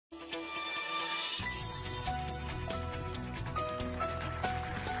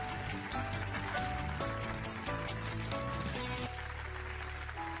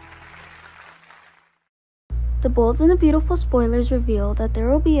Bold and the Beautiful spoilers reveal that there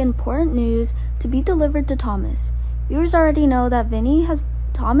will be important news to be delivered to Thomas. Viewers already know that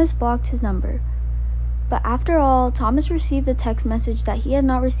Thomas blocked his number. But after all, Thomas received a text message that he had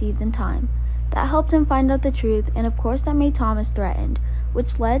not received in time. That helped him find out the truth, and of course that made Thomas threatened,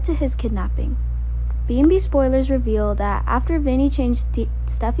 which led to his kidnapping. B&B spoilers reveal that after Vinny changed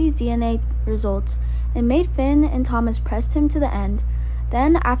Steffi's DNA results and made Finn and Thomas press him to the end,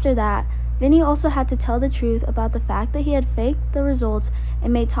 then after that, Vinny also had to tell the truth about the fact that he had faked the results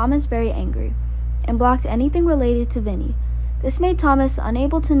and made Thomas very angry, and blocked anything related to Vinny. This made Thomas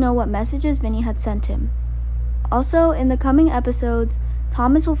unable to know what messages Vinny had sent him. Also, in the coming episodes,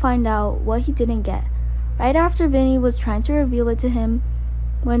 Thomas will find out what he didn't get. Right after Vinny was trying to reveal it to him,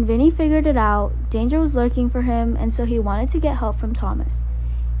 when Vinny figured it out, danger was lurking for him, and so he wanted to get help from Thomas.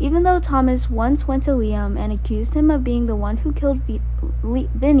 Even though Thomas once went to Liam and accused him of being the one who killed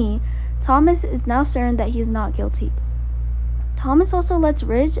Vinny, Thomas is now certain that he is not guilty. Thomas also lets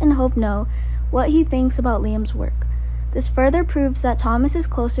Ridge and Hope know what he thinks about Liam's work. This further proves that Thomas is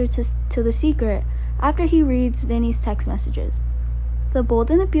closer to the secret after he reads Vinny's text messages. The Bold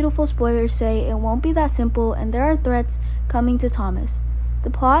and the Beautiful spoilers say it won't be that simple, and there are threats coming to Thomas. The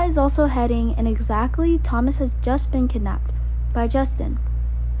plot is also heading in exactly Thomas has just been kidnapped by Justin.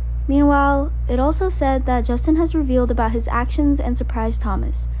 Meanwhile, it also said that Justin has revealed about his actions and surprised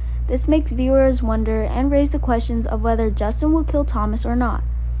Thomas. This makes viewers wonder and raise the questions of whether Justin will kill Thomas or not.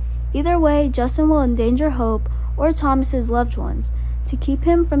 Either way, Justin will endanger Hope or Thomas's loved ones to keep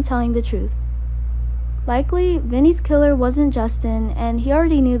him from telling the truth. Likely, Vinny's killer wasn't Justin, and he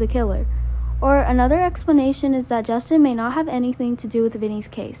already knew the killer. Or another explanation is that Justin may not have anything to do with Vinny's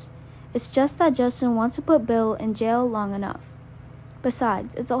case. It's just that Justin wants to put Bill in jail long enough.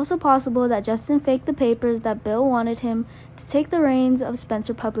 Besides, it's also possible that Justin faked the papers that Bill wanted him to take the reins of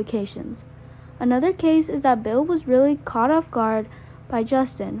Spencer Publications. Another case is that Bill was really caught off guard by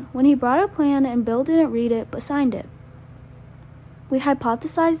Justin when he brought a plan and Bill didn't read it but signed it. We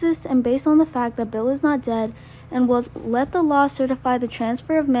hypothesize this and based on the fact that Bill is not dead and will let the law certify the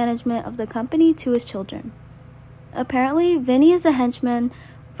transfer of management of the company to his children. Apparently, Vinny is a henchman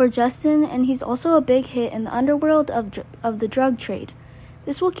for Justin, and he's also a big hit in the underworld of the drug trade.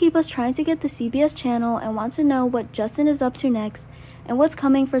 This will keep us trying to get the CBS channel and want to know what Justin is up to next and what's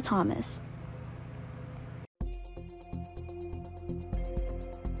coming for Thomas.